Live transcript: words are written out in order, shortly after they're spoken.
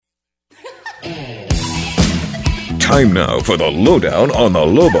Time now for the lowdown on the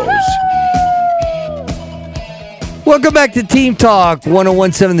Lobos. Welcome back to Team Talk,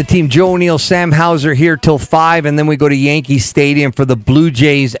 101.7 The Team. Joe O'Neill, Sam Hauser here till 5, and then we go to Yankee Stadium for the Blue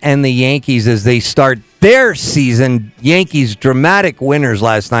Jays and the Yankees as they start their season. Yankees dramatic winners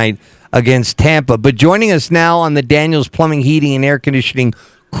last night against Tampa. But joining us now on the Daniels Plumbing, Heating, and Air Conditioning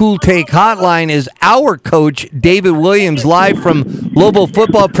Cool Take Hotline is our coach, David Williams, live from Lobo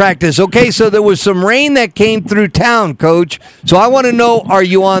football practice. Okay, so there was some rain that came through town, Coach. So I want to know, are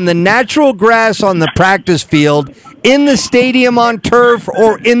you on the natural grass on the practice field, in the stadium on turf,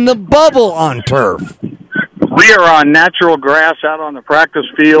 or in the bubble on turf? We are on natural grass out on the practice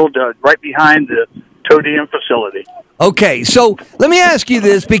field, right behind the toe diem facility. Okay, so let me ask you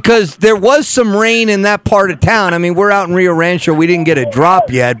this, because there was some rain in that part of town. I mean, we're out in Rio Rancho. We didn't get a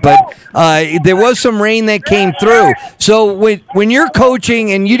drop yet, but there was some rain that came through. So when you're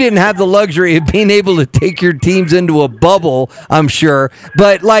coaching, and you didn't have the luxury of being able to take your teams into a bubble, I'm sure,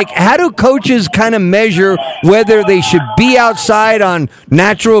 but, like, how do coaches kind of measure whether they should be outside on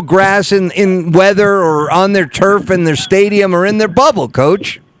natural grass in weather, or on their turf in their stadium, or in their bubble,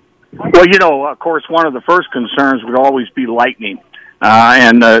 Coach? Well, you know, of course, one of the first concerns would always be lightning,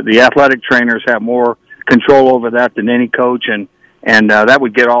 and the athletic trainers have more control over that than any coach, and that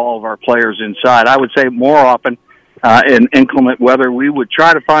would get all of our players inside. I would say more often in inclement weather, we would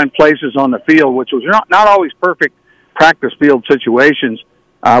try to find places on the field, which was not always perfect practice field situations,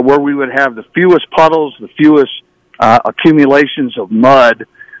 where we would have the fewest puddles, the fewest accumulations of mud,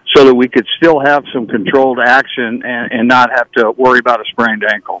 so that we could still have some controlled action and not have to worry about a sprained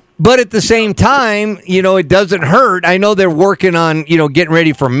ankle. But at the same time, you know, it doesn't hurt. I know they're working on, you know, getting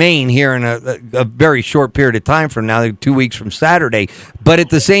ready for Maine here in a very short period of time from now, 2 weeks from Saturday. But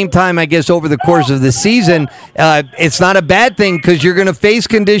at the same time, I guess over the course of the season, it's not a bad thing, because you're going to face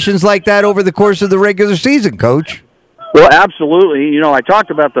conditions like that over the course of the regular season, Coach. Well, absolutely. You know, I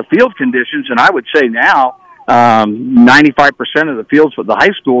talked about the field conditions, and I would say now 95% of the fields for the high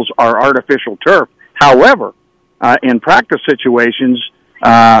schools are artificial turf. However, in practice situations,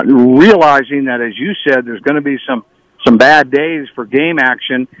 realizing that, as you said, there's going to be some bad days for game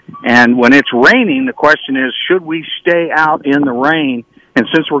action, and when it's raining, the question is, should we stay out in the rain? And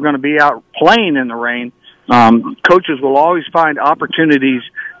since we're going to be out playing in the rain, coaches will always find opportunities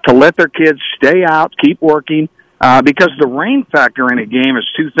to let their kids stay out, keep working, because the rain factor in a game is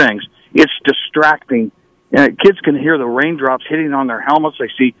two things. It's distracting. Kids can hear the raindrops hitting on their helmets. They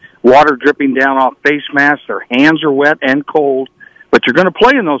see water dripping down off face masks. Their hands are wet and cold. But you're going to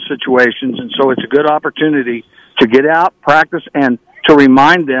play in those situations, and so it's a good opportunity to get out, practice, and to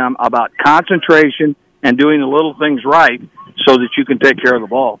remind them about concentration and doing the little things right so that you can take care of the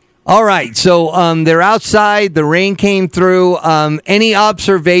ball. All right, so they're outside. The rain came through. Any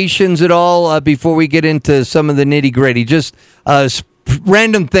observations at all before we get into some of the nitty-gritty? Just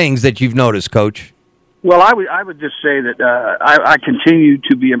random things that you've noticed, Coach. Well, I would just say that I continue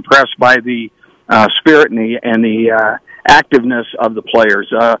to be impressed by the spirit and the activeness of the players.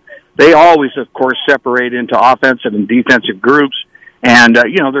 They always, of course, separate into offensive and defensive groups, and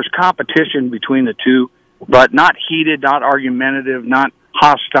you know, there's competition between the two, but not heated, not argumentative, not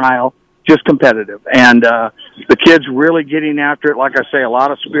hostile, just competitive. And the kids really getting after it. Like I say, a lot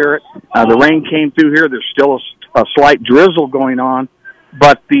of spirit. The rain came through here. There's still a slight drizzle going on,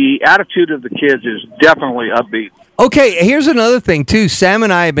 but the attitude of the kids is definitely upbeat. Okay, here's another thing, too. Sam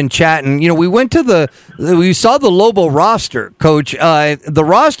and I have been chatting. You know, we saw the Lobo roster, Coach. The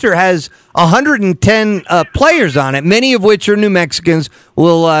roster has 110 players on it, many of which are New Mexicans.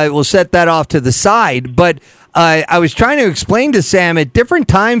 We'll set that off to the side. But I was trying to explain to Sam, at different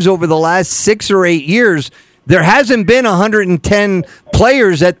times over the last 6 or 8 years, there hasn't been 110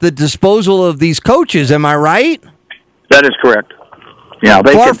 players at the disposal of these coaches. Am I right? That is correct. Yeah,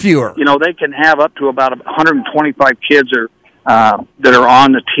 fewer. You know, they can have up to about 125 kids that are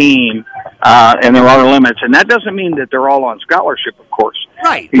on the team, and there are limits. And that doesn't mean that they're all on scholarship, of course.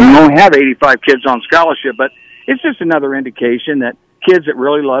 Right. You only have 85 kids on scholarship, but it's just another indication that kids that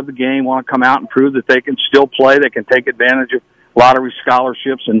really love the game want to come out and prove that they can still play. They can take advantage of lottery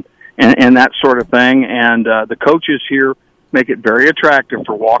scholarships and that sort of thing. And the coaches here make it very attractive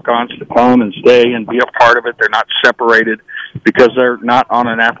for walk-ons to come and stay and be a part of it. They're not separated because they're not on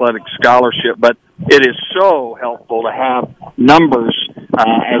an athletic scholarship. But it is so helpful to have numbers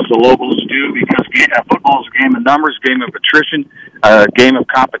as the Lobos do, because football is a game of numbers, game of attrition, game of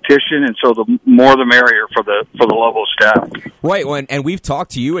competition, and so the more the merrier for the Lobos staff. Right, and we've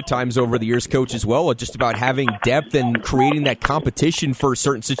talked to you at times over the years, Coach, as well, just about having depth and creating that competition for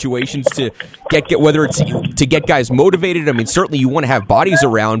certain situations to get whether it's to get guys motivated. I mean, certainly you want to have bodies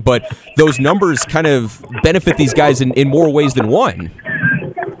around, but those numbers kind of benefit these guys in more ways than one.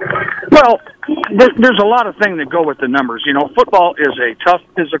 Well, there's a lot of things that go with the numbers. You know, football is a tough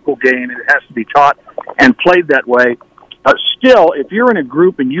physical game. It has to be taught and played that way. Still, if you're in a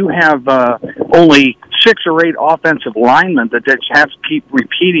group and you have only 6 or 8 offensive linemen that have to keep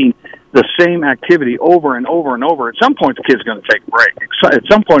repeating the same activity over and over and over, at some point the kid's going to take a break. At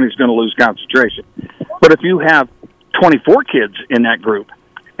some point he's going to lose concentration. But if you have 24 kids in that group,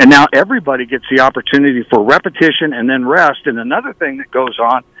 and now everybody gets the opportunity for repetition and then rest, and another thing that goes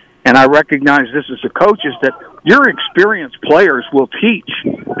on, and I recognize this as a coach, is that your experienced players will teach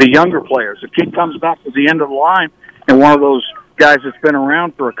the younger players. The kid comes back to the end of the line, and one of those guys that's been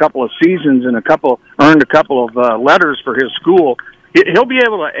around for a couple of seasons and earned a couple of letters for his school, he'll be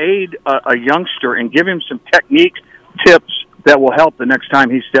able to aid a youngster and give him some technique tips that will help the next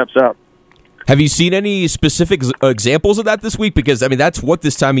time he steps up. Have you seen any specific examples of that this week? Because, I mean, that's what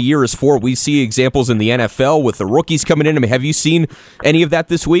this time of year is for. We see examples in the NFL with the rookies coming in. I mean, have you seen any of that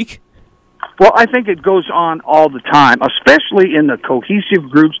this week? Well, I think it goes on all the time, especially in the cohesive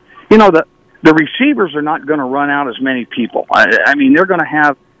groups. You know, the receivers are not going to run out as many people. I mean, they're going to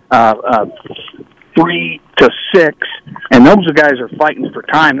have 3 to 6, and those guys are fighting for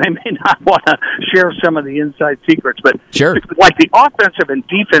time. They may not want to share some of the inside secrets, but sure, like the offensive and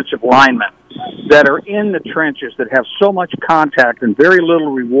defensive linemen that are in the trenches that have so much contact and very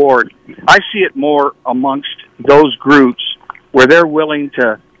little reward, I see it more amongst those groups where they're willing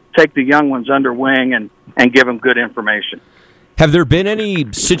to take the young ones under wing and give them good information. Have there been any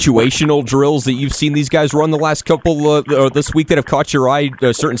situational drills that you've seen these guys run the last couple this week that have caught your eye,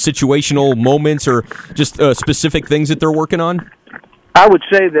 certain situational moments or just specific things that they're working on? I would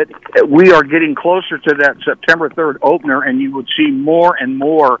say that we are getting closer to that September 3rd opener, and you would see more and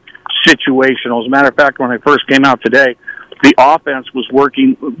more situational. As a matter of fact, when I first came out today, the offense was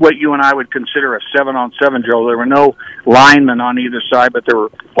working what you and I would consider a 7-on-7 drill. There were no linemen on either side, but there were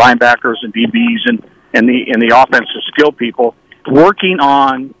linebackers and DBs and the offensive skill people working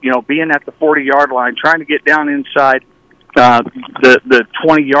on, you know, being at the 40-yard line, trying to get down inside the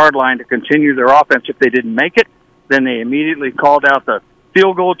 20-yard line to continue their offense. If they didn't make it, then they immediately called out the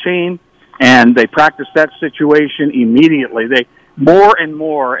field goal team, and they practiced that situation immediately. More and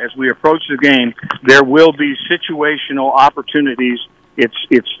more as we approach the game, there will be situational opportunities. It's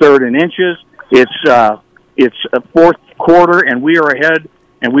 3rd and inches. It's a fourth quarter, and we are ahead,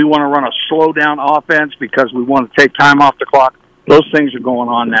 and we want to run a slow down offense because we want to take time off the clock. Those things are going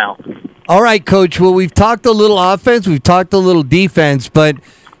on now. All right, Coach. Well, we've talked a little offense, we've talked a little defense, but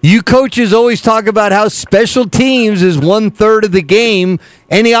you coaches always talk about how special teams is 1/3 of the game.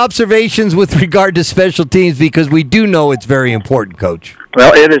 Any observations with regard to special teams? Because we do know it's very important, Coach.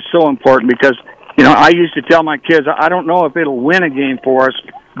 Well, it is so important because, you know, I used to tell my kids, I don't know if it'll win a game for us,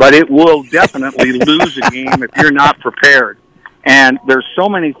 but it will definitely lose a game if you're not prepared. And there's so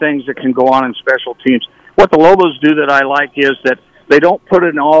many things that can go on in special teams. What the Lobos do that I like is that they don't put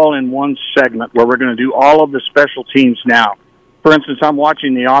it all in one segment where we're going to do all of the special teams now. For instance, I'm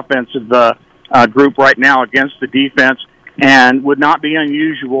watching the offensive group right now against the defense, and would not be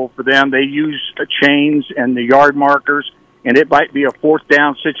unusual for them. They use chains and the yard markers, and it might be a 4th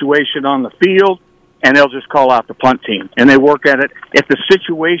down situation on the field, and they'll just call out the punt team. And they work at it at the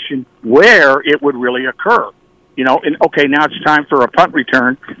situation where it would really occur. You know, and okay, now it's time for a punt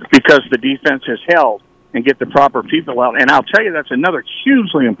return because the defense has held, and get the proper people out. And I'll tell you, that's another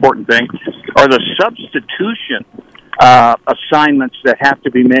hugely important thing, are the substitution assignments that have to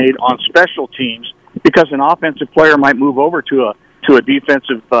be made on special teams, because an offensive player might move over to a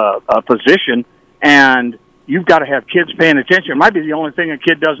defensive position, and you've got to have kids paying attention. It might be the only thing a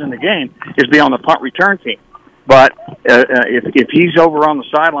kid does in the game is be on the punt return team. But if he's over on the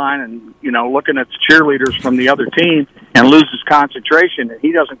sideline and, you know, looking at the cheerleaders from the other team and loses concentration and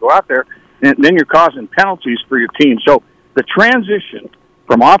he doesn't go out there, then you're causing penalties for your team. So the transition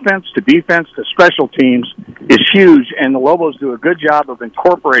from offense to defense to special teams is huge, and the Lobos do a good job of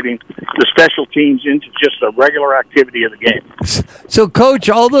incorporating the special teams into just a regular activity of the game. So, Coach,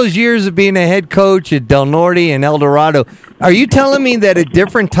 all those years of being a head coach at Del Norte and El Dorado, are you telling me that at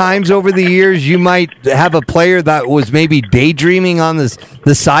different times over the years you might have a player that was maybe daydreaming on the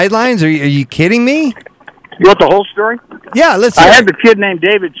sidelines? Are you kidding me? You want the whole story? Yeah, let's. I had the kid named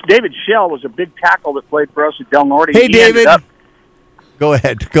David. David Shell was a big tackle that played for us at Del Norte. Hey, David. Go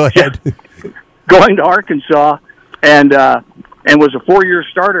ahead. Going to Arkansas, and was a 4-year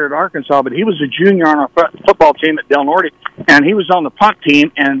starter at Arkansas, but he was a junior on our football team at Del Norte, and he was on the punt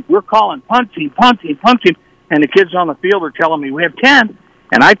team, and we're calling punt team, and the kids on the field are telling me we have 10,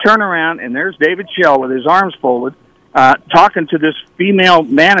 and I turn around, and there's David Shell with his arms folded, talking to this female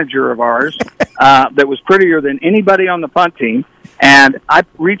manager of ours that was prettier than anybody on the punt team, and I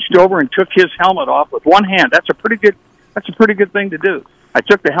reached over and took his helmet off with one hand. That's a pretty good thing to do. I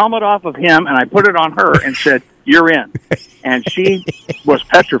took the helmet off of him, and I put it on her and said, "You're in." And she was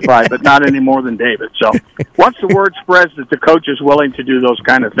petrified, but not any more than David. So once the word spreads that the coach is willing to do those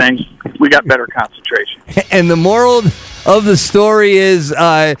kind of things, we got better concentration. And the moral of the story is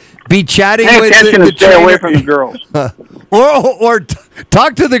be chatting Pay with attention the and stay trainer. away from the girls. Or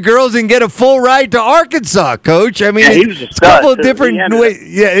talk to the girls and get a full ride to Arkansas, Coach. I mean, Yeah, he was a it's a couple of stud, too. different He ended ways.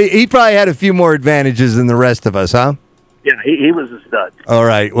 Yeah, he probably had a few more advantages than the rest of us, huh? Yeah, he was a stud. All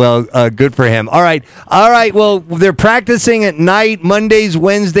right. Well, good for him. All right. Well, they're practicing at night, Mondays,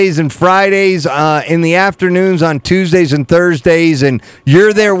 Wednesdays, and Fridays, in the afternoons on Tuesdays and Thursdays, and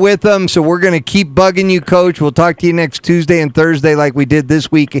you're there with them, so we're going to keep bugging you, Coach. We'll talk to you next Tuesday and Thursday like we did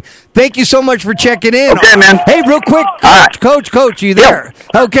this week. Thank you so much for checking in. Okay, man. Hey, real quick, Coach, you there?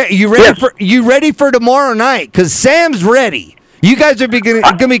 Okay, you ready for tomorrow night? Because Sam's ready. You guys are going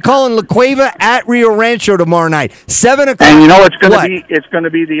to be calling La Cueva at Rio Rancho tomorrow night, 7 o'clock. And you know it's going to be? It's going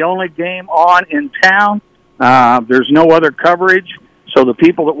to be the only game on in town. There's no other coverage, so the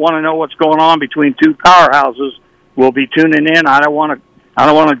people that want to know what's going on between two powerhouses will be tuning in. I don't want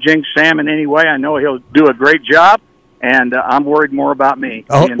to jinx Sam in any way. I know he'll do a great job, and I'm worried more about me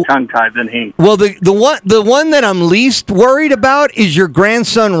being tongue-tied than he. Well, the one that I'm least worried about is your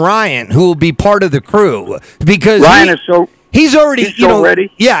grandson Ryan, who will be part of the crew, because Ryan is so. He's already,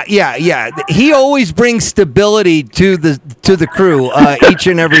 ready. Yeah. He always brings stability to the crew each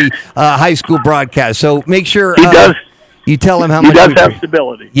and every high school broadcast. So make sure He does. You tell him how He much does have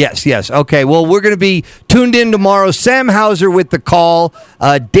stability. Yes. Okay. Well, we're going to be tuned in tomorrow. Sam Hauser with the call,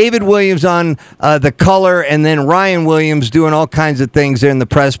 David Williams on the color, and then Ryan Williams doing all kinds of things there in the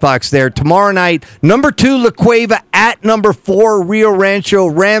press box there. Tomorrow night, number 2 La Cueva at number 4 Rio Rancho,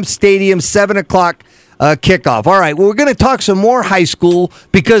 Rams Stadium, 7 o'clock. Kickoff. All right, well, we're going to talk some more high school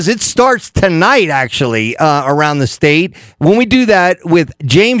because it starts tonight, actually, around the state. When we do that with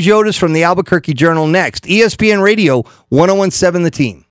James Yotis from the Albuquerque Journal next, ESPN Radio, 101.7 The Team.